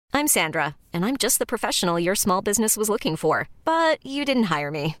I'm Sandra, and I'm just the professional your small business was looking for. But you didn't hire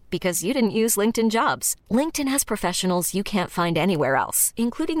me because you didn't use LinkedIn Jobs. LinkedIn has professionals you can't find anywhere else,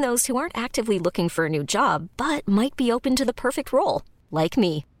 including those who aren't actively looking for a new job, but might be open to the perfect role, like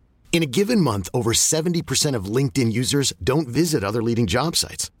me. In a given month, over 70% of LinkedIn users don't visit other leading job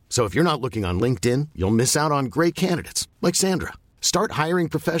sites. So if you're not looking on LinkedIn, you'll miss out on great candidates like Sandra. Start hiring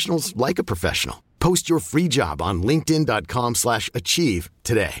professionals like a professional. Post your free job on linkedin.com/achieve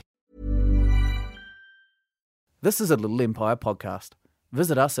today. This is a Little Empire podcast.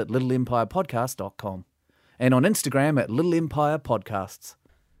 Visit us at littleempirepodcast.com and on Instagram at Little Empire Podcasts.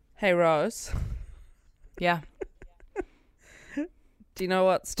 Hey, Rose. Yeah. Do you know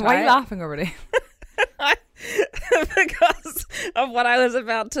what's tight? Why are you laughing already? Because of what I was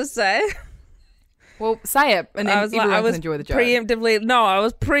about to say. Well, say it, and then everyone can enjoy the joke. I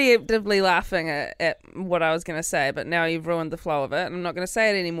was preemptively laughing at what I was going to say, but now you've ruined the flow of it, and I'm not going to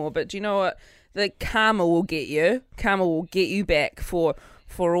say it anymore. But do you know what? The karma will get you. Karma will get you back for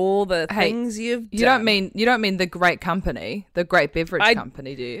all the things you've done. You don't mean the great company, the great beverage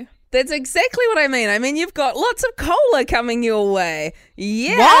company, do you? That's exactly what I mean. I mean, you've got lots of cola coming your way.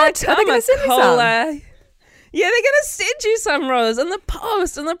 Yeah, what? Are they going to send me some? Yeah, they're going to send you some, Rose, in the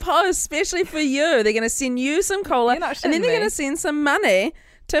post, especially for you. They're going to send you some cola, and then they're going to send some money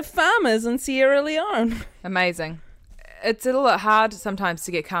to farmers in Sierra Leone. Amazing. It's a little bit hard sometimes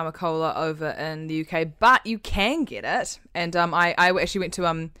to get Karma Cola over in the UK, but you can get it. And I actually went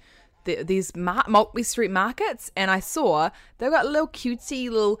to these Maltby Street markets, and I saw they've got little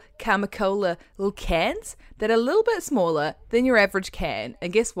cutesy little Karma Cola little cans that are a little bit smaller than your average can.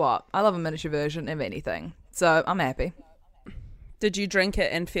 And guess what? I love a miniature version of anything. So I'm happy. Did you drink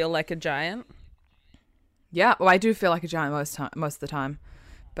it and feel like a giant? Yeah, well, I do feel like a giant most of the time.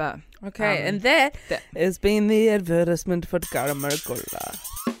 But okay, and that has been the advertisement for Karma Cola.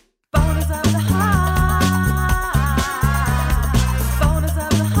 Bonus of the heart. Bonus of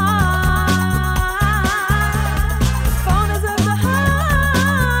the heart. Bonus of the heart.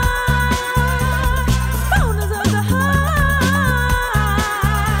 Bonus of the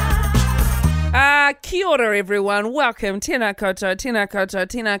heart. Kia ora, everyone. Welcome, tēnā koutou, tēnā koutou,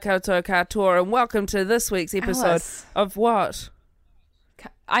 tēnā koutou katoa, and welcome to this week's episode of what?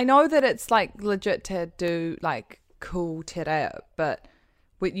 I know that it's like legit to do like cool te reo, but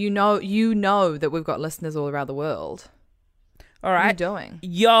you know that we've got listeners all around the world. All right. What are you doing?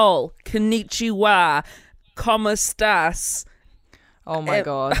 Yo, konnichiwa, como estás? Oh my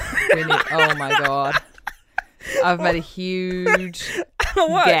god. Oh my god. I've made a huge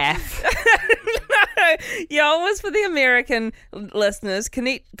gaffe. No, yo was for the American listeners.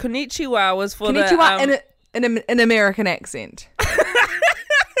 Konnichiwa was for in an American accent.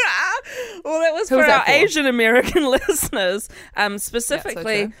 Well, that was for our Asian American listeners.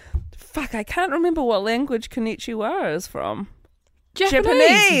 Specifically, yeah, so fuck, I can't remember what language konnichiwa is from.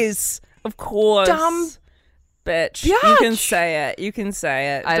 Japanese. Of course. Dumb bitch. Biatch. You can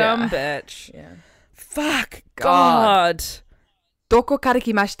say it. Dumb bitch. Yeah. Fuck. God. Doko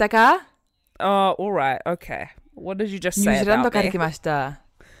karekimashita ka? Oh, all right. Okay. What did you just say New Zealand about me? karekimashita.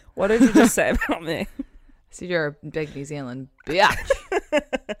 What did you just say about me? So you're a big New Zealand bitch.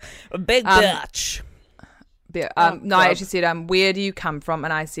 A big bitch. No, I actually said, where do you come from?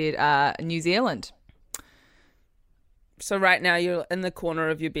 And I said, New Zealand. So right now you're in the corner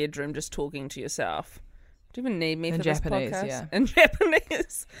of your bedroom just talking to yourself. Do you even need me for this podcast? Yeah. In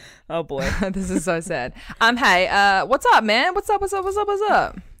Japanese? Oh boy. This is so sad. Hey, what's up, man? What's up?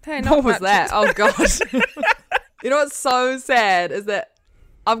 Hey, what was that? Oh, God. You know what's so sad is that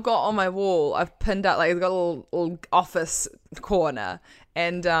I've got on my wall, I've pinned out, like, it's got a little office corner,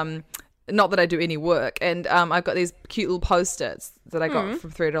 and not that I do any work, and I've got these cute little post-its that I got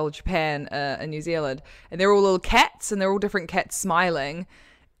from $3 Japan in New Zealand, and they're all little cats, and they're all different cats smiling.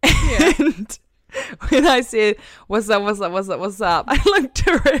 Yeah. And when I said, what's up, I looked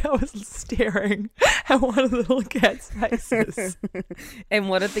around, I was staring at one of the little cat's faces. And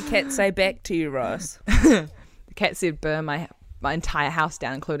what did the cat say back to you, Ross? The cat said, burn my entire house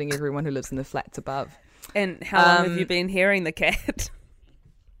down, including everyone who lives in the flats above. And how long have you been hearing the cat?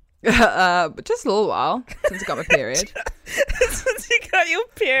 Just a little while, since I got my period. Since you got your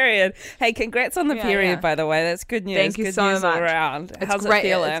period. Hey, congrats on the period, by the way. That's good news. Thank you good so news much. All around. It's How's great. it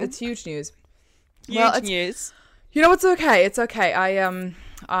feeling? It's huge news. Huge news. You know, it's okay. It's okay. I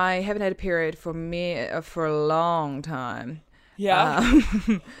haven't had a period for a long time. Yeah.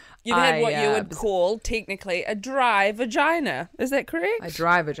 You've had what you would call, technically, a dry vagina. Is that correct? A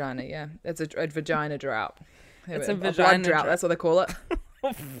dry vagina, yeah. It's a vagina drought. It's a blood vagina drought. That's what they call it.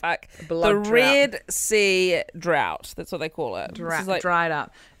 Oh, fuck. Blood the drought. Red Sea drought. That's what they call it. Dried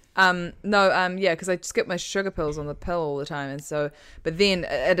up. Yeah, because I skip my sugar pills on the pill all the time, and so, but then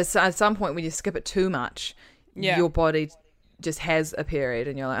at some point when you skip it too much, your body just has a period,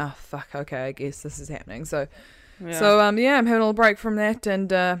 and you're like, oh fuck, okay, I guess this is happening. So, I'm having a little break from that and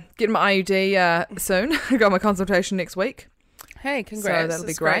getting my IUD soon. I got my consultation next week. Hey, congrats! So that'll be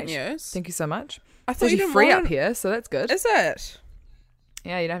That's great. news. Thank you so much. I It's thought you actually didn't free want- up here, so that's good. Is it?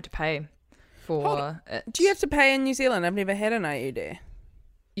 Yeah, you don't have to pay for it. Do you have to pay in New Zealand? I've never had an IUD.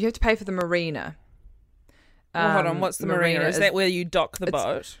 You have to pay for the marina. Well, hold on. What's the marina? Is that where you dock the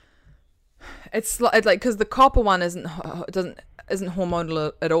boat? It's like because the copper one isn't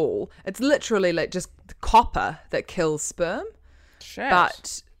hormonal at all. It's literally like just the copper that kills sperm. Shit.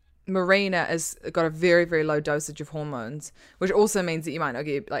 But marina has got a very, very low dosage of hormones, which also means that you might not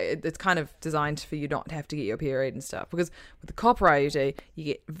get it's kind of designed for you not to have to get your period and stuff. Because with the copper IUD, you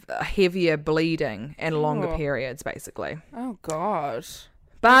get a heavier bleeding and longer periods, basically. Oh God.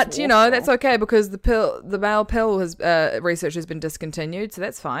 But you know that's okay because the male pill research has been discontinued, so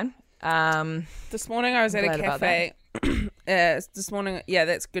that's fine. This morning I was at a glad about cafe. This morning, yeah,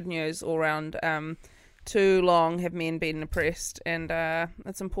 that's good news all round. Too long have men been oppressed, and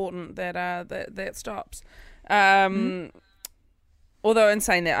it's important that that stops. Although in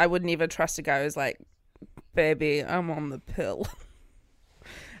saying that, I would never trust a guy who's like, "Baby, I'm on the pill."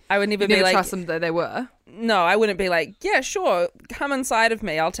 I would never You be never like, trust them that they were. no, I wouldn't be like, yeah, sure, come inside of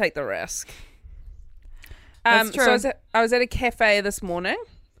me, I'll take the risk. That's true. So I was at a cafe this morning.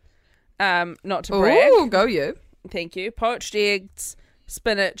 Not to brag. Ooh, go you. Thank you. Poached eggs,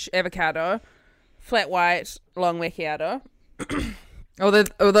 spinach, avocado, flat white, long macchiato.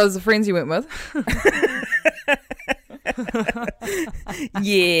 Those are friends you went with.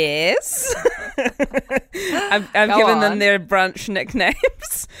 Yes. I've Go given them on. their brunch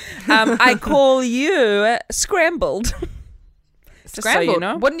nicknames. I call you Scrambled. Just Scrambled. so you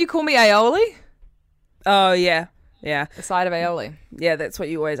know. Wouldn't you call me aioli? Oh, yeah. Yeah. The side of aioli. Yeah, that's what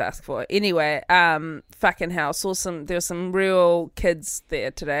you always ask for. Anyway, fucking hell, there were some real kids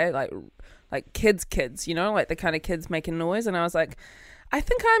there today, like kids, you know, like the kind of kids making noise, and I was like, I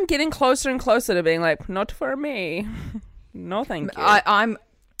think I'm getting closer and closer to being like, not for me. No, thank you. I've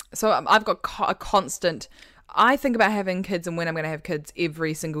got a constant. I think about having kids and when I'm going to have kids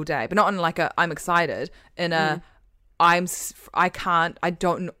every single day, but not in like a I'm excited. In a I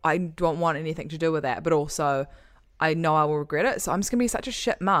don't want anything to do with that, but also I know I will regret it. So I'm just gonna be such a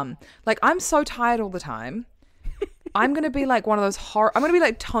shit mum. Like I'm so tired all the time. I'm gonna be like one of those I'm gonna be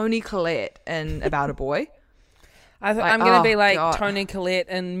like Toni Collette in About a Boy. I'm gonna be like God. Toni Collette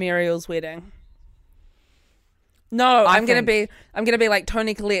in Muriel's Wedding. No, I'm gonna be like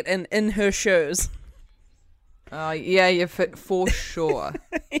Toni Collette in Her Shoes. Oh yeah, you're fit for sure.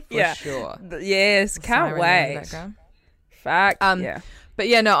 Yeah. Sure. Yes, can't Siren in the wait. background. Fuck. Yeah. But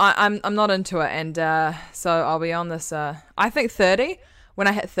yeah, no, I'm not into it, and so I'll be on this. I think 30. When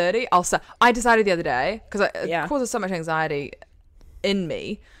I hit 30, I'll start. I decided the other day because it causes so much anxiety in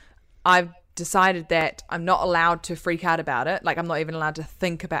me. I've decided that I'm not allowed to freak out about it. Like I'm not even allowed to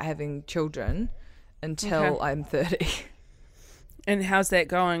think about having children until I'm 30. And how's that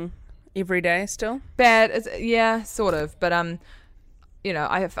going? Every day still? Bad, yeah, sort of. But you know,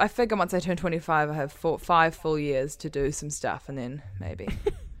 I figure once I turn 25, I have 5 full years to do some stuff, and then maybe.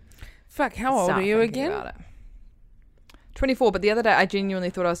 Fuck, how old start are you thinking again? about it. 24, but the other day I genuinely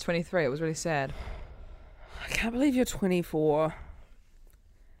thought I was 23. It was really sad. I can't believe you're 24.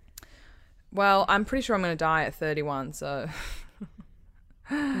 Well, I'm pretty sure I'm going to die at 31, so...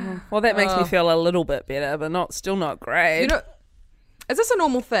 Well, that makes me feel a little bit better, but still not great. You know, is this a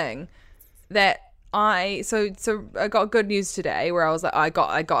normal thing that so I got good news today where I was like, I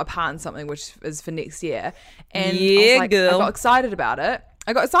got a part in something which is for next year, and I was like, girl. I got excited about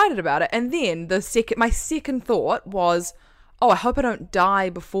it, and then my second thought was, oh, I hope I don't die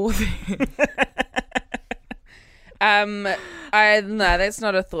before then. No, that's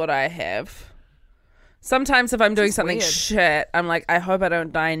not a thought I have. Sometimes if I'm doing Just something weird. shit, I'm like, I hope I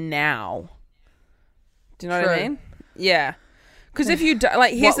don't die now. Do you know what I True. mean? Yeah. Because if you die,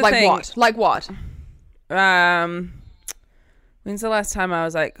 like, here's the thing. Like what? When's the last time I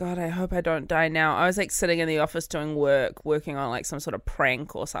was like, God, I hope I don't die now? I was like sitting in the office doing working on like some sort of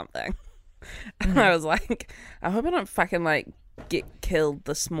prank or something. And I was like, I hope I don't fucking like get killed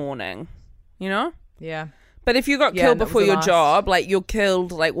this morning. You know? Yeah. But if you got Yeah, killed that was before the your last- job, like you're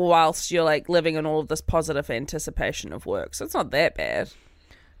killed like whilst you're like living in all of this positive anticipation of work. So it's not that bad.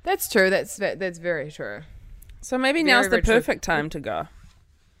 That's true. That's very true. So maybe Very, now's the very true. perfect time to go.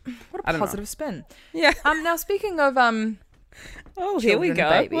 What I a don't know. positive spin. Yeah. Now speaking of Oh, here we children go.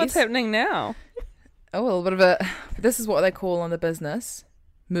 and What's babies. happening now? a little bit of this is what they call in the business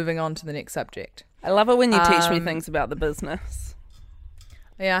moving on to the next subject. I love it when you teach me things about the business.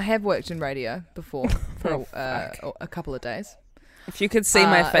 Yeah, I have worked in radio before for a couple of days. If you could see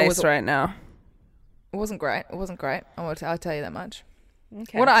my it face was- right now. It wasn't great. I'll tell you that much.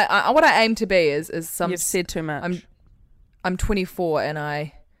 Okay. What I aim to be is some. You've said too much. I'm 24 and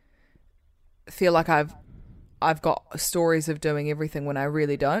I feel like I've got stories of doing everything when I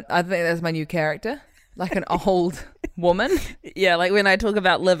really don't. I think that's my new character, like an old woman. Yeah, like when I talk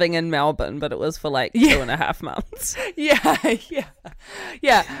about living in Melbourne, but it was for like 2.5 months. Yeah.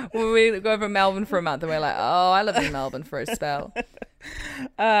 When we go over Melbourne for a month and we're like, oh, I lived in Melbourne for a spell.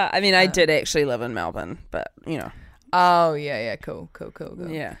 I mean, I did actually live in Melbourne, but you know. Oh yeah, cool.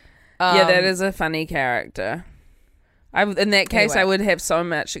 Yeah, yeah, that is a funny character. In that case, Anyway. I would have so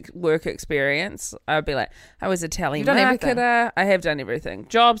much work experience. I'd be like, I was a You've done everything. telemarketer. I have done everything.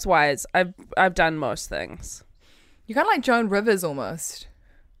 Jobs wise, I've done most things. You're kind of like Joan Rivers almost.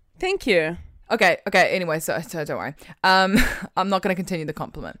 Thank you. Okay. Anyway, so don't worry. I'm not going to continue the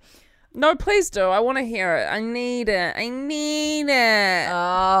compliment. No, please do. I want to hear it. I need it.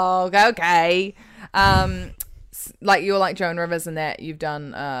 Oh, okay. Like you're like Joan Rivers in that you've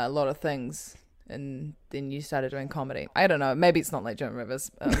done a lot of things, and then you started doing comedy. I don't know. Maybe it's not like Joan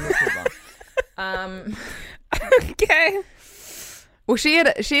Rivers. Let's move on. Okay. Well, she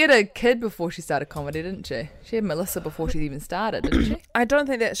had a kid before she started comedy, didn't she? She had Melissa before she even started, didn't she? I don't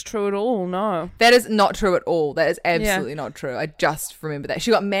think that's true at all. No. That is not true at all. That is absolutely not true. I just remember that. She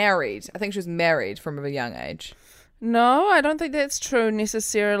got married. I think she was married from a young age. No, I don't think that's true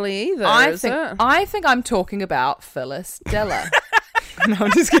necessarily either. I think I'm talking about Phyllis Diller. No,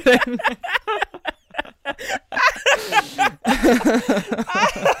 I'm just kidding.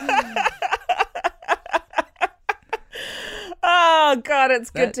 Oh God, it's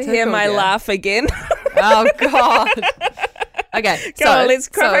good That to hear tickled my you. laugh again. Oh God. Okay, Go on, let's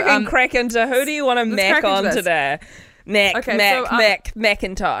crack into who do you want to Mac crack into on this. today?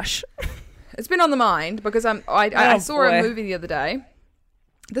 Macintosh. It's been on the mind because I saw boy. a movie the other day.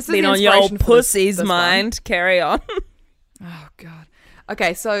 This is Been the on your inspiration old for pussy's this one. mind. Carry on. Oh God.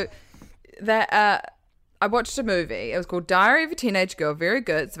 Okay, so that I watched a movie. It was called Diary of a Teenage Girl. Very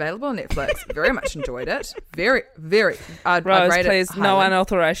good. It's available on Netflix. Very much enjoyed it. Very. I'd Rose, rate please, it no highly.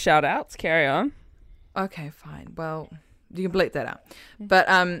 unauthorized shout outs. Carry on. Okay, fine. Well, you can bleep that out. But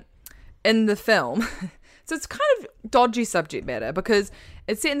in the film, so it's kind of dodgy subject matter because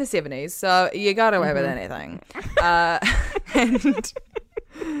it's set in the 70s, so you got away with anything. And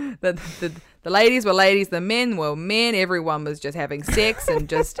the ladies were ladies, the men were men. Everyone was just having sex and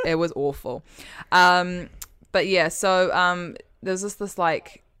just it was awful. But yeah, so there's this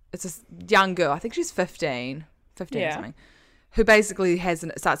like it's this young girl. I think she's 15 or something, who basically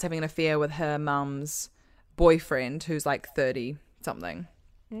starts having an affair with her mum's boyfriend, who's like 30 something.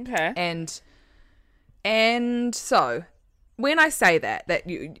 Okay. And so when I say that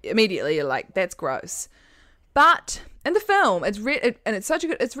you immediately you're like, that's gross. But in the film, it's really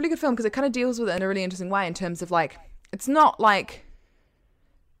good film because it kind of deals with it in a really interesting way in terms of like, it's not like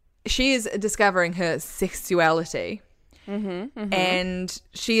she is discovering her sexuality, and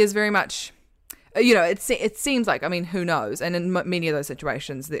she is very much, you know, it seems like, I mean, who knows? And in many of those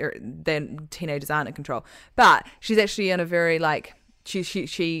situations, then teenagers aren't in control. But she's actually in a very like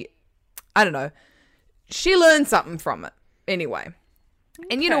she I don't know. She learned something from it anyway.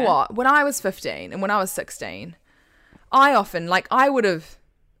 And you know what? When I was 15 and when I was 16, I often, like, I would have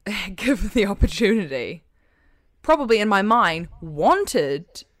given the opportunity, probably in my mind,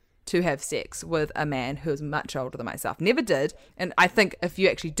 wanted to have sex with a man who was much older than myself. Never did. And I think if you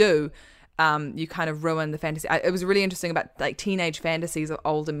actually do, you kind of ruin the fantasy. It was really interesting about, like, teenage fantasies of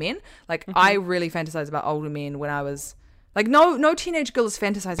older men. Like, I really fantasized about older men when I was, like, no teenage girl is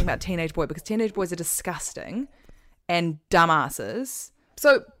fantasizing about teenage boy because teenage boys are disgusting and dumbasses.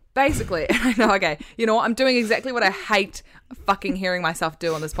 So basically, I know, okay, you know what? I'm doing exactly what I hate fucking hearing myself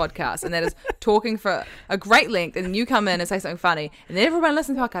do on this podcast, and that is talking for a great length, and then you come in and say something funny, and then everyone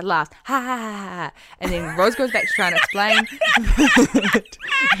listening to the podcast laughs, ha ha ha ha, and then Rose goes back to trying to explain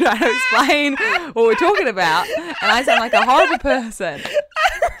what we're talking about, and I sound like a horrible person.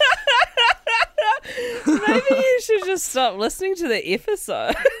 Maybe you should just stop listening to the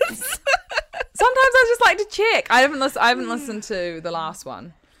episodes. Sometimes I just like to check. I haven't listened to the last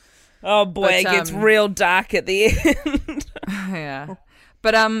one. Oh boy, But, it gets real dark at the end. Yeah,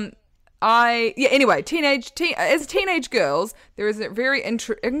 but anyway, as teenage girls, there is a very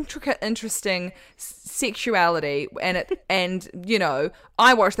intricate, interesting sexuality, and you know,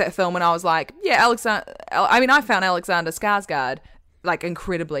 I watched that film and I was like, yeah, I found Alexander Skarsgård like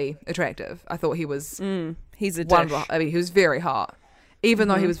incredibly attractive. I thought he was He's a wonderful. dish. I mean, he was very hot, even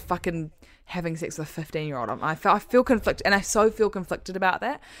though he was fucking having sex with a 15-year-old. I feel conflicted, and I so feel conflicted about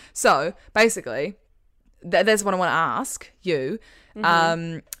that. So basically, that's what I want to ask you.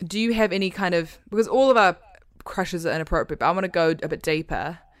 Do you have any kind of, because all of our crushes are inappropriate, but I want to go a bit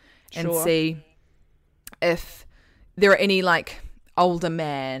deeper and Sure. see if there are any like older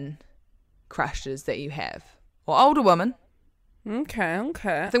man crushes that you have, or older woman. Okay.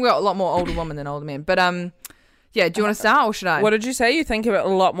 I think we got a lot more older women than older men. But yeah, do you want to start or should I? What did you say? You think a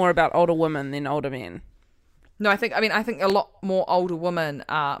lot more about older women than older men? No, I think a lot more older women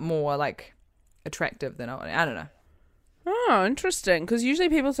are more like attractive than older. I don't know. Oh, interesting. Because usually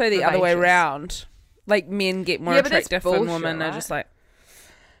people say the other way Vivacious. around. Like men get more Yeah, but that's attractive and bullshit, women are right? just like.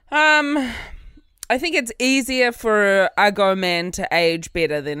 I think it's easier for a go man to age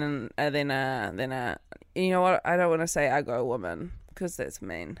better than a. You know what? I don't want to say a go woman because that's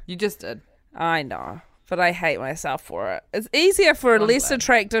mean. You just did. I know, but I hate myself for it. It's easier for a I'm less glad.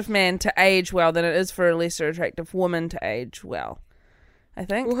 attractive man to age well than it is for a lesser attractive woman to age well. I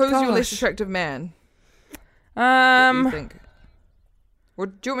think. Well, who's your less Gosh. attractive man? You Um. think? Well,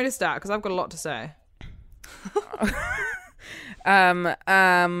 do you want me to start? Because I've got a lot to say. I'm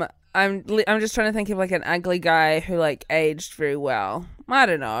just trying to think of like an ugly guy who like aged very well. I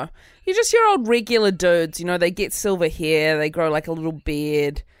don't know. You just your old regular dudes, you know, they get silver hair, they grow like a little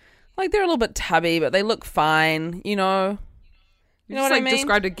beard. Like they're a little bit tubby, but they look fine, you know. You know just, what I like, mean?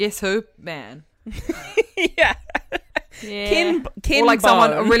 described a Guess Who man. Yeah. Yeah. Ken or like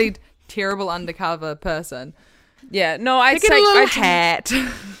someone, a Bone. really terrible undercover person. Yeah, no, I'd They get say a little hat.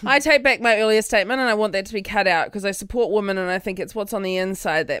 I take back my earlier statement and I want that to be cut out because I support women and I think it's what's on the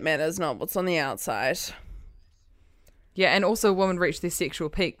inside that matters, not what's on the outside. Yeah, and also women reach their sexual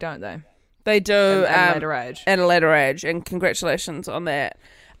peak, don't they? They do At a later age. At a later age, and congratulations on that.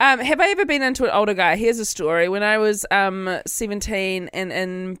 Have I ever been into an older guy? Here's a story. When I was 17 and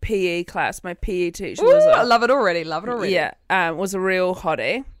in PE class, my PE teacher was Ooh, I love it already. was a real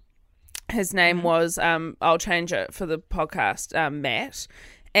hottie. His name was I'll change it for the podcast, Matt,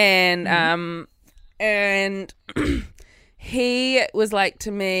 and he was like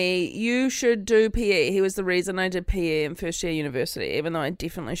to me, you should do PE. He was the reason I did PE in first year university, even though I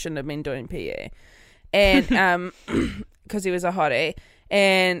definitely shouldn't have been doing PE, and because he was a hottie,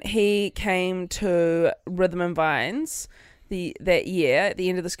 and he came to Rhythm and Vines that year. At the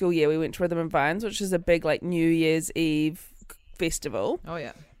end of the school year, we went to Rhythm and Vines, which is a big like New Year's Eve festival. Oh,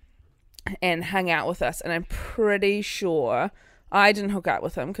 yeah. And hung out with us, and I'm pretty sure I didn't hook up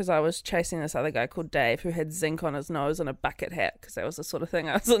with him because I was chasing this other guy called Dave who had zinc on his nose and a bucket hat because that was the sort of thing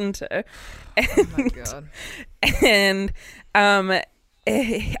I was into. Oh, my God. And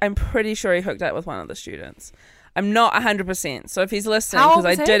I'm pretty sure he hooked up with one of the students. I'm not 100%. So if he's listening, How old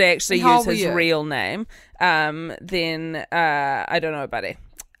because I was he? did actually And how use old were his you? real name, then I don't know, buddy.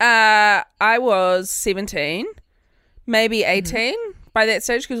 I was 17, maybe 18 by that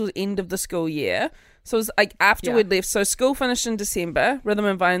stage because it was end of the school year. So it was like after we'd left. So school finished in December. Rhythm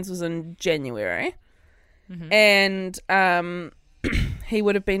and Vines was in January. And he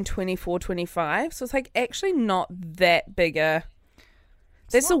would have been 24, 25. So it's like actually not that big a...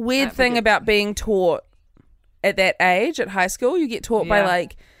 That's the not weird that thing big a- about being taught at that age at high school. You get taught by Yeah.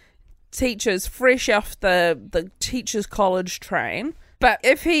 like teachers fresh off the teachers college train. But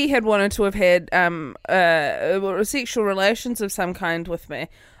if he had wanted to have had sexual relations of some kind with me,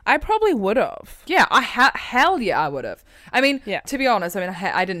 I probably would have. Yeah, hell yeah, I would have. I mean, Yeah. to be honest, I mean,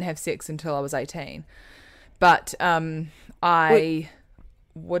 I didn't have sex until I was 18. But I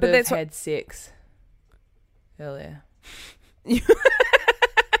would but have that's what- had sex earlier.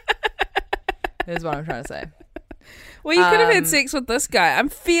 Is what I'm trying to say. Well, you could have had sex with this guy.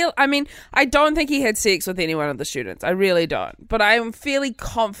 I mean, I don't think he had sex with any one of the students. I really don't. But I'm fairly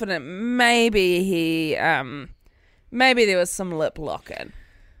confident maybe maybe there was some lip locking.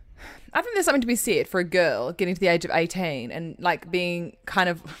 I think there's something to be said for a girl getting to the age of 18 and like being kind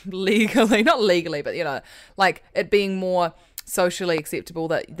of legally, not legally, but you know, like it being more socially acceptable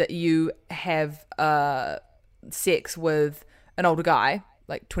that you have sex with an older guy,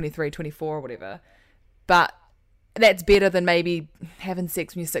 like 23, 24 or whatever. But that's better than maybe having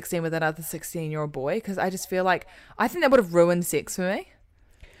sex when you're 16 with another 16-year-old boy, because I just feel like I think that would have ruined sex for me.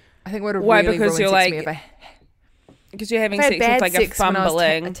 I think it would have Why? really Because ruined you're sex for me like- if I Because you're having if I had sex with bad like a sex when I was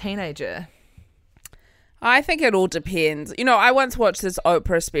fumbling. a teenager. I think it all depends. You know, I once watched this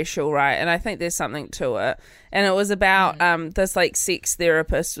Oprah special, right? And I think there's something to it. And it was about this like sex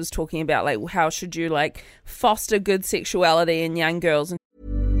therapist was talking about like how should you like foster good sexuality in young girls.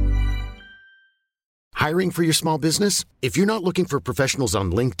 Hiring for your small business? If you're not looking for professionals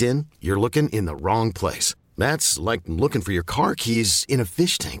on LinkedIn, you're looking in the wrong place. That's like looking for your car keys in a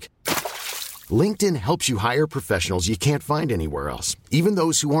fish tank. LinkedIn helps you hire professionals you can't find anywhere else, even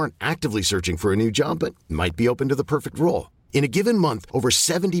those who aren't actively searching for a new job but might be open to the perfect role. In a given month, over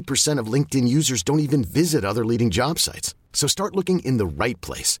 70% of LinkedIn users don't even visit other leading job sites. So start looking in the right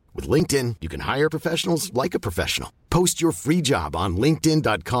place. With LinkedIn, you can hire professionals like a professional. Post your free job on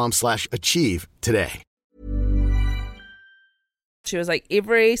linkedin.com/achieve today. She was like,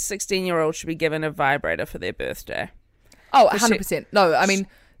 every 16-year-old should be given a vibrator for their birthday. Oh, 100%. No, I mean,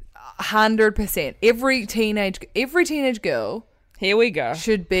 100%. Every teenage girl Here we go.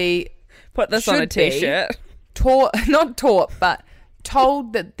 should be Put this on a should be t-shirt. not taught, but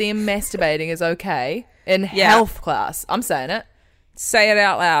told that them masturbating is okay in health class. I'm saying it. Say it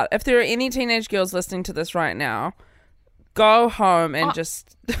out loud. If there are any teenage girls listening to this right now, go home and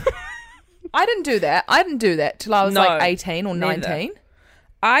just... I didn't do that. I didn't do that till I was No, like 18 or 19. neither.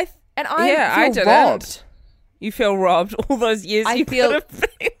 I I feel didn't. robbed. You feel robbed all those years. I you feel could have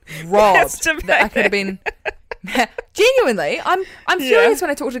been robbed. That I could have masturbating. been... Genuinely, I'm furious when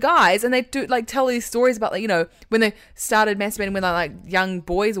I talk to guys and they do like tell these stories about like, you know, when they started masturbating when they're like young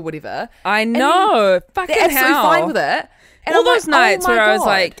boys or whatever. I And know. Fucking they're absolutely hell. fine with it. And all I'm those like, oh nights my where I was God.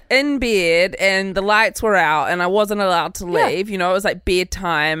 like in bed and the lights were out and I wasn't allowed to Yeah. leave. You know, it was like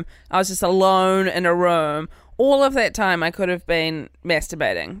bedtime. I was just alone in a room. All of that time I could have been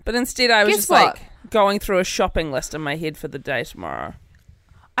masturbating. But instead I was Guess just what? like going through a shopping list in my head for the day tomorrow.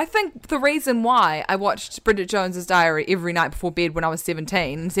 I think the reason why I watched Bridget Jones's Diary every night before bed when I was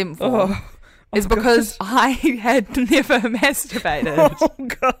 17 in 7th form is because I had never masturbated. Oh,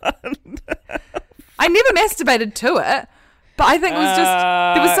 God. I never masturbated to it, but I think it was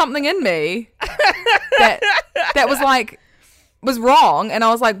just there was something in me that was like was wrong, and I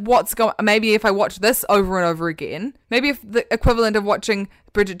was like, what's going? Maybe if I watch this over and over again, maybe if the equivalent of watching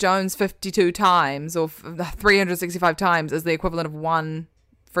Bridget Jones 52 times or 365 times is the equivalent of one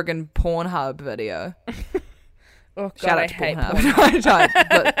friggin' Pornhub video. Oh, God, Shout I out to hate Pornhub. Pornhub.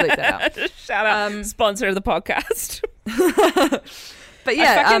 Don't bleep that out. Shout out, sponsor of the podcast. But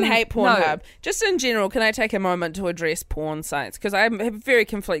yeah, I fucking hate no. Pornhub. Just in general, can I take a moment to address porn sites? Because I have a very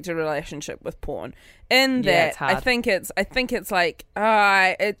conflicted relationship with porn. In Yeah, that, it's hard. I think it's like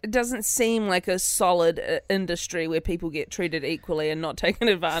it doesn't seem like a solid industry where people get treated equally and not taken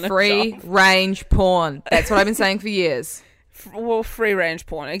advantage Free of. range porn. That's what I've been saying for years. Well, free range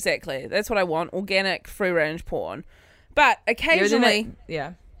porn, exactly. That's what I want. Organic, free range porn. But occasionally,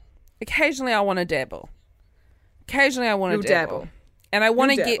 Yeah. occasionally I want to dabble. Occasionally I want You'll to dabble. dabble. And I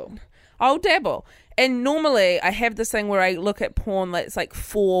want to You'll get... dabble. I'll dabble. And normally I have this thing where I look at porn that's like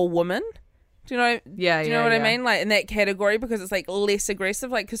for women. Do you know? Yeah, Do you know yeah, what yeah. I mean? Like in that category, because it's like less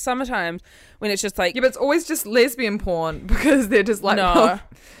aggressive. Like, because sometimes when it's just like... Yeah, but it's always just lesbian porn because they're just like, no, well,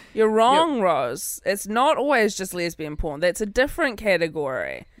 you're wrong, Rose. It's not always just lesbian porn. That's a different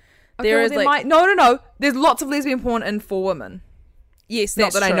category. okay, There well, is there like... no. There's lots of lesbian porn in for women. Yes,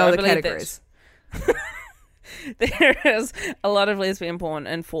 Not that's that I true. know the believe categories. There is a lot of lesbian porn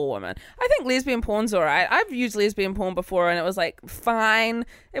in for women. I think lesbian porn's alright. I've used lesbian porn before and it was like fine.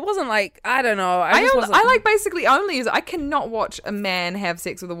 It wasn't like, I don't know. I like basically only use. I cannot watch a man have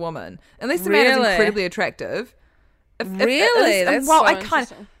sex with a woman unless the man is Really? incredibly attractive. Really? That's so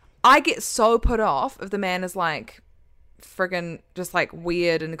interesting. I get so put off if the man is like friggin' just like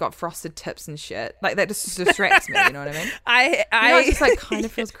weird and got frosted tips and shit. Like that just distracts me. You know what I mean? I You know, it just like kind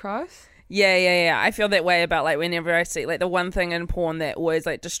of feels gross. Yeah. I feel that way about like whenever I see like the one thing in porn that always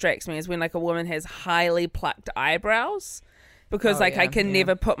like distracts me is when like a woman has highly plucked eyebrows. Because Oh, like I yeah, can yeah.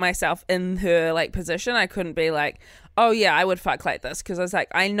 never put myself in her like position. I couldn't be like, oh yeah, I would fuck like this. Because I was like,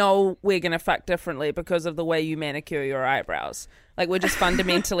 I know we're gonna fuck differently because of the way you manicure your eyebrows. Like we're just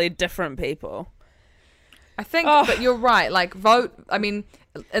fundamentally different people. I think, Oh. but you're right. Like vote. I mean,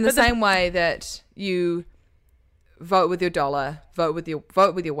 in the same way that you vote with your dollar, vote with your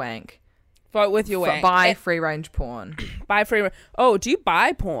wank. Vote with your wank. Buy free range porn. Buy free. Oh, do you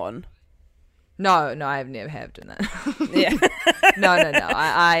buy porn? No, I've never have done that. Yeah. No.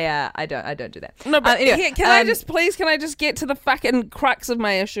 I don't do that. No, but Anyway, here, can I just get to the fucking crux of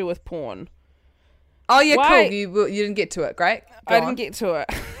my issue with porn? Oh yeah, Why- cool. You didn't get to it. Great. Go I on. didn't get to it.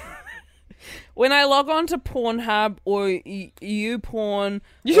 When I log on to Pornhub or YouPorn,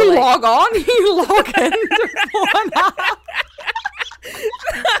 You or, like- log on. You log into Pornhub.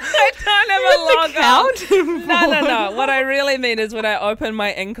 I don't have a log Account. on. No. What I really mean is when I open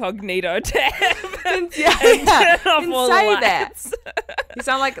my incognito tab and Yeah. turn off And all say the that. lights. You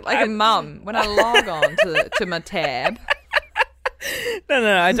sound like a mum when I log on to my tab.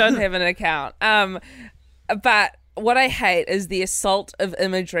 No, I don't have an account. But what I hate is the assault of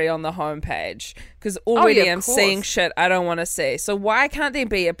imagery on the homepage, because already of I'm seeing course. shit I don't want to see. So why can't there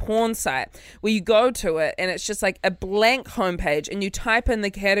be a porn site where you go to it and it's just like a blank homepage and you type in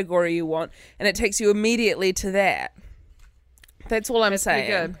the category you want and it takes you immediately to that? That's all I'm Pretty saying.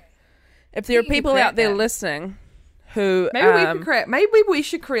 good. If there are You can people create out there that. listening who Maybe we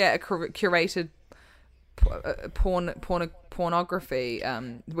should create a curated pornography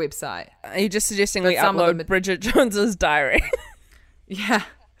website. are you just suggesting But we some of upload them- Bridget Jones's diary? Yeah,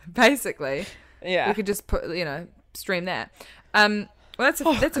 basically. Yeah. We could just put, stream that. Well, that's a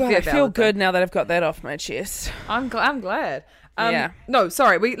God, fair I feel valid thing. good now that I've got that off my chest. I'm glad. Yeah. No,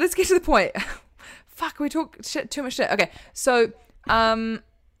 sorry. Let's get to the point. Fuck, we talk too much shit. Okay, so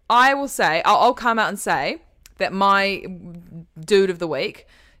I will say I'll come out and say that my dude of the week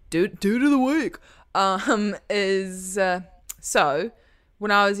is so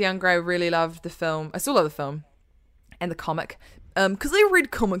when I was younger I really loved the film. I still love the film and the comic because I read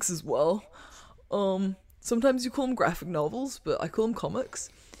comics as well. Sometimes you call them graphic novels, but I call them comics.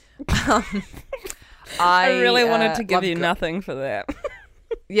 I really wanted to give loved you nothing for that.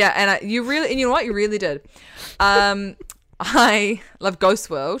 Yeah, and you know what? You really did. I love Ghost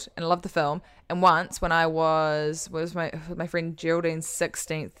World and I love the film. And once when I was my friend Geraldine's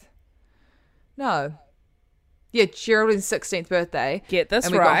 16th. No. Yeah, Geraldine's 16th birthday. Get this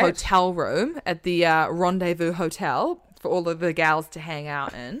and we got right. a hotel room at the Rendezvous Hotel for all of the gals to hang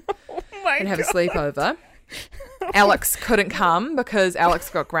out in and have a sleepover. Alex couldn't come because Alex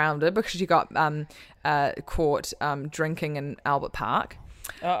got grounded because she got caught drinking in Albert Park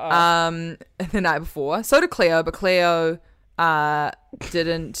the night before. So did Cleo, but Cleo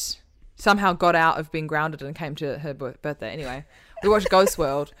somehow got out of being grounded and came to her birthday. Anyway, we watched Ghost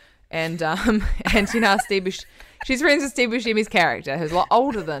World and she's friends with Steve Buscemi's character who's a lot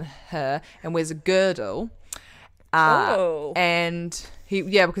older than her and wears a girdle. And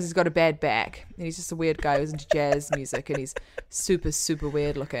because he's got a bad back and he's just a weird guy who's into jazz music and he's super, super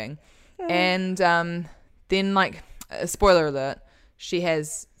weird looking. And then, like, spoiler alert, she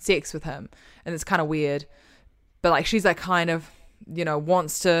has sex with him and it's kind of weird. But, like, she's, like, kind of,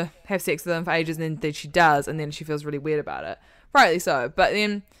 wants to have sex with him for ages and then she does and then she feels really weird about it. Rightly so. But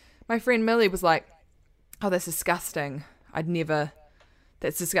then my friend Millie was like, oh, that's disgusting.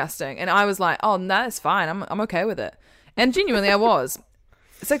 That's disgusting. And I was like, oh, no, that's fine. I'm okay with it. And genuinely, I was.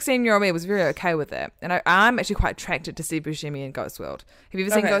 16-year-old me was very okay with it. And I'm actually quite attracted to Steve Buscemi in Ghost World. Have you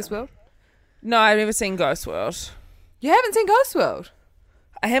ever seen Okay. Ghost World? No, I've never seen Ghost World. You haven't seen Ghost World?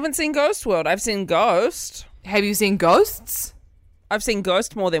 I haven't seen Ghost World. I've seen Ghost. Have you seen Ghosts? I've seen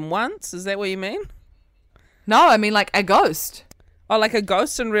Ghost more than once. Is that what you mean? No, I mean like a ghost. Oh, like a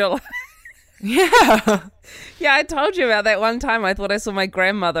ghost in real life? Yeah. Yeah, I told you about that one time. I thought I saw my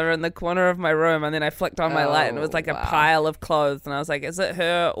grandmother in the corner of my room and then I flicked on my light and it was like a wow. pile of clothes. And I was like, is it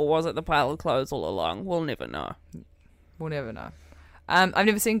her or was it the pile of clothes all along? We'll never know. We'll never know. I've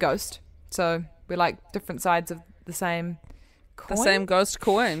never seen Ghost. So we're like different sides of the same coin. The same ghost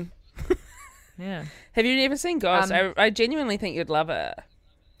coin. Yeah. Have you never seen Ghost? I genuinely think you'd love it.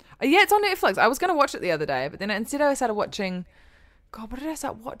 Yeah, it's on Netflix. I was going to watch it the other day, but then instead I started watching... God, what did I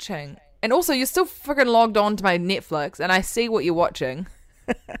start watching? And also, you're still freaking logged on to my Netflix, and I see what you're watching.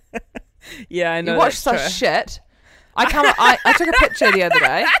 Yeah, I know. You watch that's such true. shit. I took a picture the other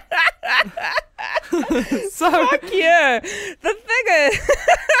day. So Fuck you. The thing is...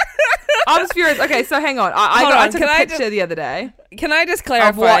 I was furious. Okay, so hang on. Hold I on, took can a I picture the other day. Can I just Of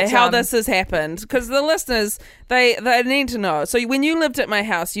clarify what, how this has happened? Because the listeners, they need to know. So when you lived at my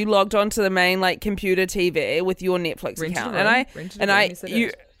house, you logged onto the main like computer TV with your Netflix Rented a account, room. and Rented a room, yes, I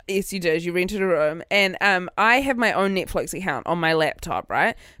did. yes, you did. You rented a room, and I have my own Netflix account on my laptop,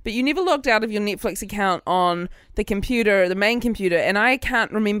 right? But you never logged out of your Netflix account on the computer, the main computer, and I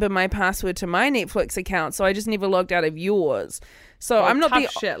can't remember my password to my Netflix account, so I just never logged out of yours. So I'm not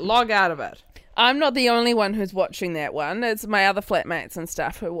tough the shit. Log out of it. I'm not the only one who's watching that one. It's my other flatmates and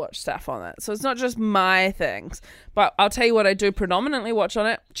stuff who watch stuff on it. So it's not just my things. But I'll tell you what I do predominantly watch on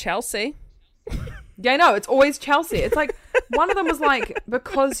it. Chelsea. Yeah, no, it's always Chelsea. It's like one of them was like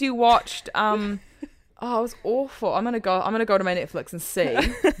because you watched oh, it was awful. I'm gonna go to my Netflix and see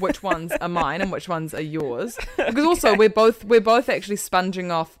which ones are mine and which ones are yours. Because also we're both actually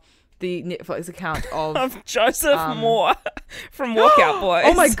sponging off the Netflix account Of Joseph Moore from Walkout Boys.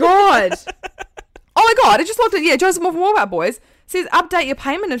 Oh my god. Oh my god, I just looked at Joseph Moore from Walkout Boys says update your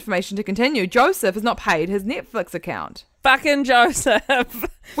payment information to continue. Joseph has not paid his Netflix account. Fucking Joseph.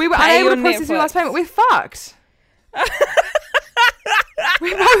 We were Pay unable to your process your Netflix. last payment. We're fucked.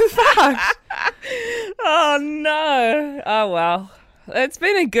 We're both fucked. Oh no. Oh well. It's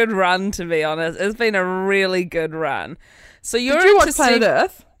been a good run, to be honest. It's been a really good run. So you're Did you watch into Planet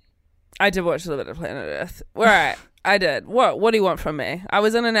Earth? I did watch a little bit of Planet Earth. All right, I did. What do you want from me? I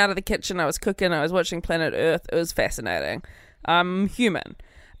was in and out of the kitchen. I was cooking. I was watching Planet Earth. It was fascinating. I'm human.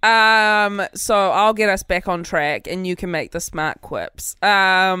 So I'll get us back on track, and you can make the smart quips.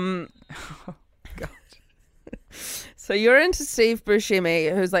 So you're into Steve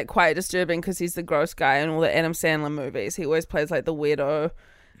Buscemi, who's like quite disturbing because he's the gross guy in all the Adam Sandler movies. He always plays like the weirdo,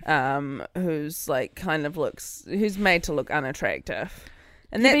 who's like kind of who's made to look unattractive,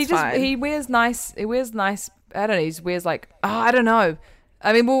 and that's fine. He wears nice. I don't know. He wears like I don't know.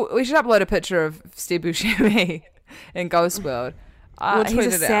 I mean, we should upload a picture of Steve Buscemi in Ghost World. We'll He's tweet a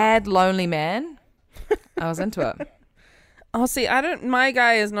it out. sad, lonely man. I was into it. Oh, see, my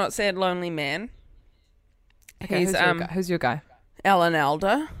guy is not sad, lonely man. Okay, He's who's your guy? Alan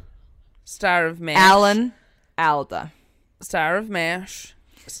Alda, star of MASH. Alan Alda. Star of MASH.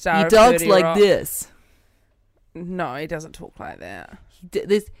 Star He of talks 30 like Rock. this. No, he doesn't talk like that.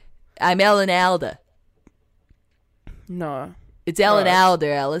 I'm Alan Alda. No, It's Alan Gross.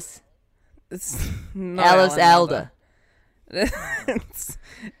 Alda, Alice. it's not Alice Alan Alda.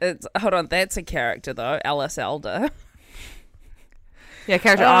 it's hold on, that's a character though, Alice Alda. Yeah,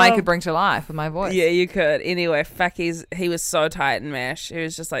 character I could bring to life with my voice. Yeah, you could. Anyway, fuck, he was so tight in MASH. He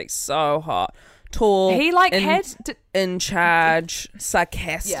was just like so hot, tall. He like in charge,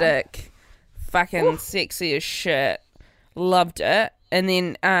 sarcastic, fucking sexy as shit. Loved it. And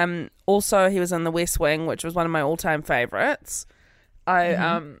then also he was in The West Wing, which was one of my all-time favorites.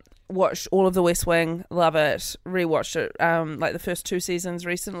 I watched all of The West Wing, love it. Rewatched it like the first 2 seasons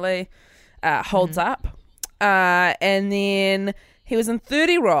recently. Holds up. And then he was in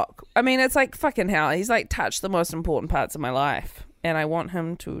 30 Rock. I mean, it's like fucking hell. He's like touched the most important parts of my life, and I want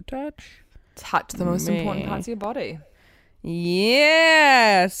him to touch the most me. important parts of your body.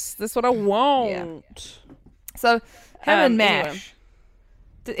 Yes, that's what I want. So him and Anyway. MASH.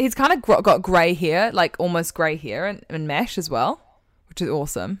 He's kind of got grey hair, like almost grey hair in MASH as well, which is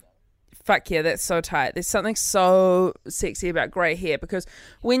awesome. Fuck yeah, that's so tight. There's something so sexy about grey hair, because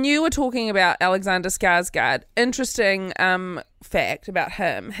when you were talking about Alexander Skarsgård, interesting fact about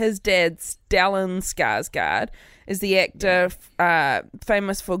him, his dad, Stellan Skarsgård, is the actor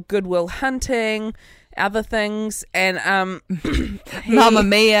famous for Good Will Hunting, other things, and Mamma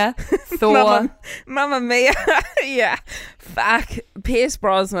Mia, Thor. Mamma Mia. Yeah. Fuck. Pierce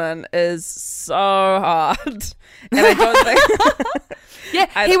Brosnan is so hard. And I don't think...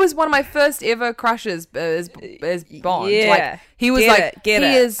 Yeah, he was one of my first ever crushes as Bond. Yeah. Like, he was Get it.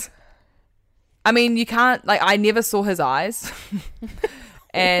 is. I mean, you can't, like, I never saw his eyes.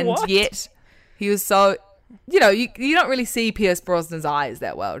 And What? yet, he was so, you know, you don't really see Pierce Brosnan's eyes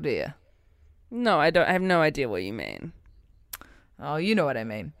that well, do you? No, I don't. I have no idea what you mean. Oh, you know what I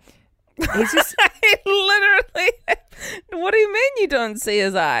mean. He's just, Literally. What do you mean you don't see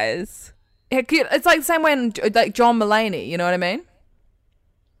his eyes? it's like the same way in, like, John Mulaney, you know what I mean?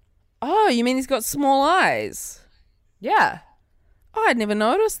 Oh, you mean he's got small eyes? Yeah. Oh, I'd never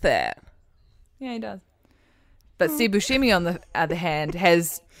noticed that. Yeah, he does. But Steve Buscemi, on the other hand,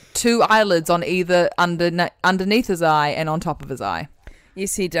 has 2 eyelids on either underneath his eye and on top of his eye.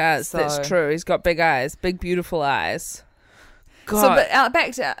 Yes, he does. So- That's true. He's got big eyes, big, beautiful eyes. God. So, but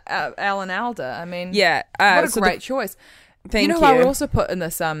back to Alan Alda. I mean, Yeah. what a so great choice. Thank you know you. who I would also put in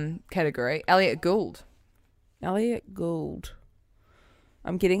this category? Elliot Gould. Elliot Gould.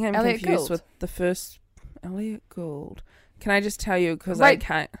 I'm getting him Elliot confused Gould. with the first Elliot Gould. Can I just tell you, because I Right.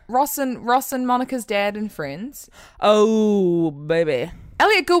 can't... Ross and Monica's dad and Friends. Oh, baby.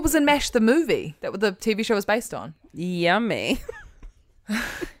 Elliot Gould was in MASH the movie that the TV show was based on. Yummy.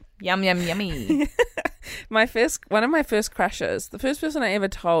 Yum, yum, yummy. One of my first crushes, the first person I ever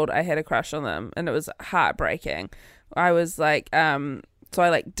told I had a crush on them, and it was heartbreaking. I was like, so I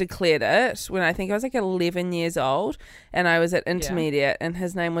like declared it when I think I was like 11 years old, and I was at intermediate, and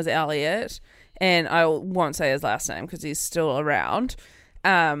his name was Elliot, and I won't say his last name because he's still around.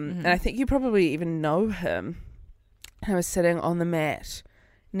 And I think you probably even know him. I was sitting on the mat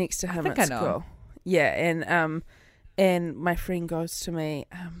next to him think at I know school. him. Yeah, and my friend goes to me,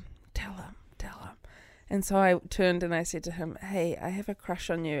 tell him. And so I turned and I said to him, hey, I have a crush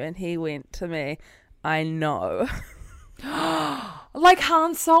on you. And he went to me, I know. Like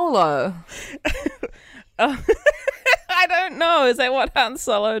Han Solo. I don't know. Is that what Han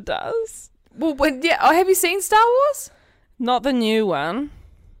Solo does? Well, have you seen Star Wars? Not the new one.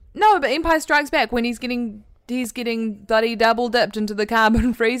 No, but Empire Strikes Back, when he's getting bloody double dipped into the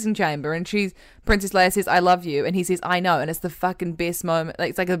carbon freezing chamber, and Princess Leia says, I love you, and he says, I know, and it's the fucking best moment.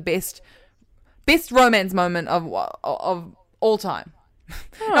 Like, it's like the best romance moment of all time.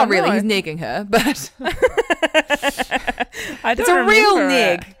 Not really, no. he's negging her, but I don't it's a real remember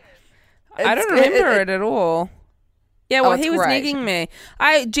neg. it. I don't remember it at all. Yeah, well, it's he was great. negging me.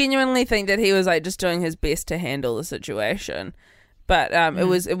 I genuinely think that he was like just doing his best to handle the situation. But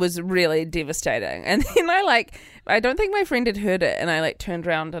it was really devastating. And then I don't think my friend had heard it, and I like turned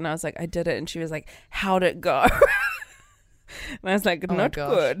around and I was like, I did it, and she was like, how'd it go? And I was like, my not gosh.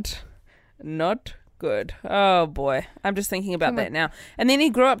 good. Not good. Oh boy. I'm just thinking about that now. And then he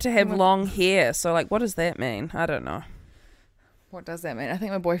grew up to have long hair, so like what does that mean? I don't know. What does that mean? I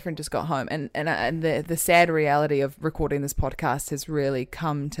think my boyfriend just got home, and the sad reality of recording this podcast has really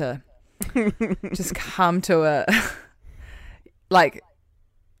come to a like,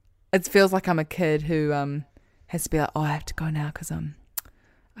 it feels like I'm a kid who has to be like, oh, I have to go now because I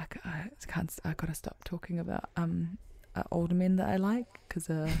gotta stop talking about older men that I like because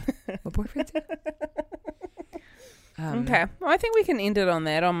my boyfriend's here. Okay. Well, I think we can end it on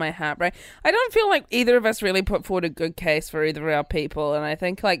that, on my heartbreak. I don't feel like either of us really put forward a good case for either of our people. And I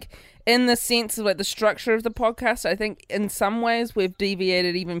think, like, in the sense of, like, the structure of the podcast, I think in some ways we've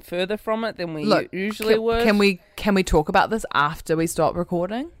deviated even further from it than we usually would. Can we talk about this after we stop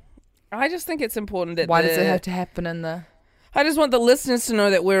recording? I just think it's important that Why does it have to happen in the... I just want the listeners to know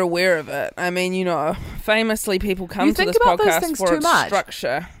that we're aware of it. I mean, you know, famously people come You to think this about those podcast things for too its much.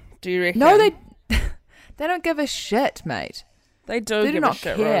 structure. Do you reckon? No, they don't give a shit, mate. They do They do give not a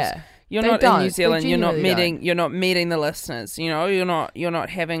shit, care. Rose. You're They not don't. in New They Zealand. genuinely You're not meeting the listeners. You know, you're not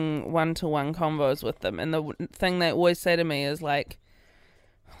having one-to-one convos with them. And the thing they always say to me is like,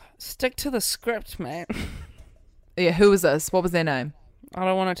 stick to the script, mate. Yeah, who was this? What was their name? I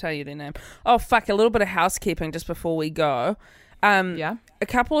don't want to tell you their name. Oh fuck! A little bit of housekeeping just before we go. Yeah.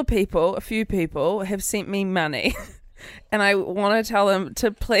 A few people have sent me money. And I want to tell them to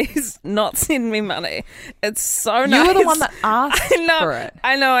please not send me money. It's so nice. You were the one that asked for it.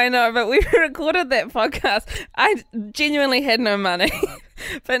 I know, but we recorded that podcast. I genuinely had no money.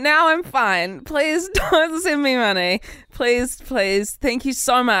 But now I'm fine. Please don't send me money. Please. Thank you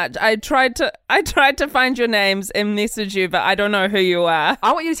so much. I tried to find your names and message you, but I don't know who you are.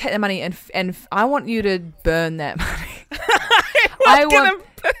 I want you to take the money and I want you to burn that money.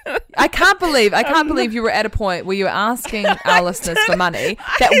 I can't believe you were at a point where you were asking our listeners for money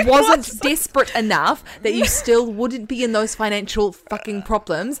that wasn't desperate enough that you still wouldn't be in those financial fucking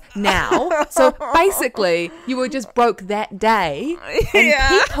problems now. So basically, you were just broke that day, and Yeah.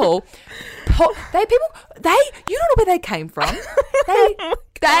 people, you don't know where they came from.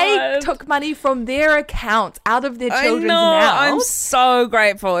 They took money from their accounts out of their children's mouths. I'm so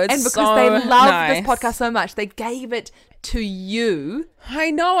grateful. It's And because so they love nice. this podcast so much, they gave it to you.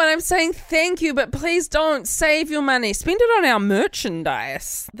 I know, and I'm saying thank you, but please don't save your money. Spend it on our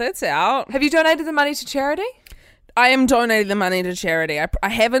merchandise. That's out. Have you donated the money to charity? I am donating the money to charity. I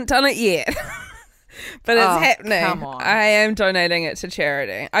haven't done it yet. But it's happening. Come on. I am donating it to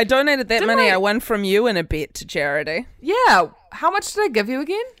charity. I donated that money I won from you in a bet to charity. Yeah. How much did I give you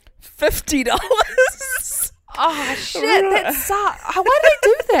again? $50. Oh, shit. That sucks. Why did I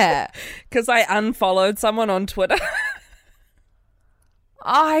do that? Because I unfollowed someone on Twitter.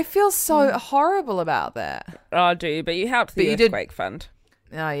 I feel so horrible about that. Oh, do you? But you helped the But you did- Earthquake Fund.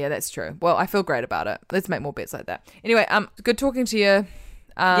 Oh, yeah, that's true. Well, I feel great about it. Let's make more bets like that. Anyway, good talking to you.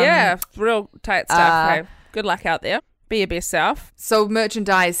 Yeah, real tight stuff. Okay. Good luck out there. Be your best self. So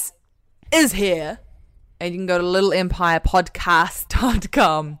merchandise is here, and you can go to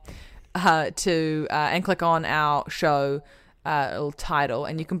littleempirepodcast.com and click on our show little title,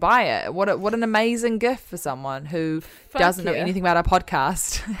 and you can buy it. What an amazing gift for someone who doesn't know yeah. anything about our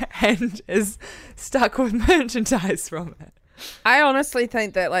podcast and is stuck with merchandise from it. I honestly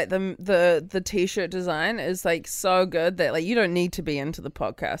think that like the t-shirt design is like so good that like you don't need to be into the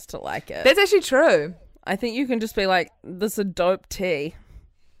podcast to like it. That's actually true. I think you can just be like, this is a dope tee.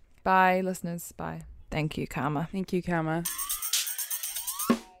 Bye, listeners. Bye. Thank you, Karma. Thank you, Karma.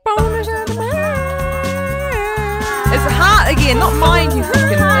 It's hard again, not mine, you fucking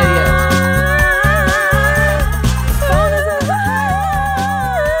idiot.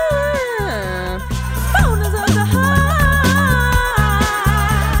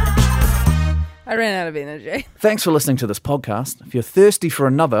 I ran out of energy. Thanks for listening to this podcast. If you're thirsty for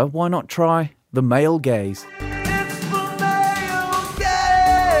another, why not try The Male Gaze?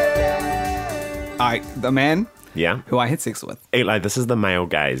 The man Yeah. who I had sex with. Eli, this is the male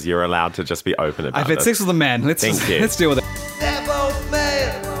gaze. You're allowed to just be open about I've had it. sex with a man. Let's Thank you. let's deal with it. They're both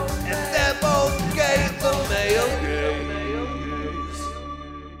male, and they're both gay, the male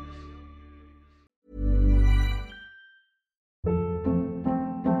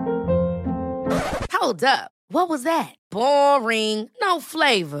gaze. Hold up. What was that? Boring. No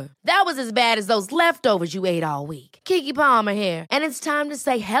flavor. That was as bad as those leftovers you ate all week. Keke Palmer here, and it's time to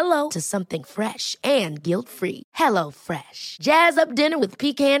say hello to something fresh and guilt-free. Hello Fresh. Jazz up dinner with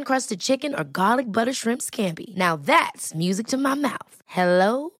pecan-crusted chicken or garlic butter shrimp scampi. Now that's music to my mouth.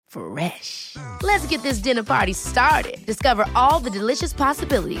 Hello Fresh. Let's get this dinner party started. Discover all the delicious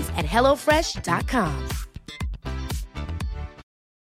possibilities at hellofresh.com.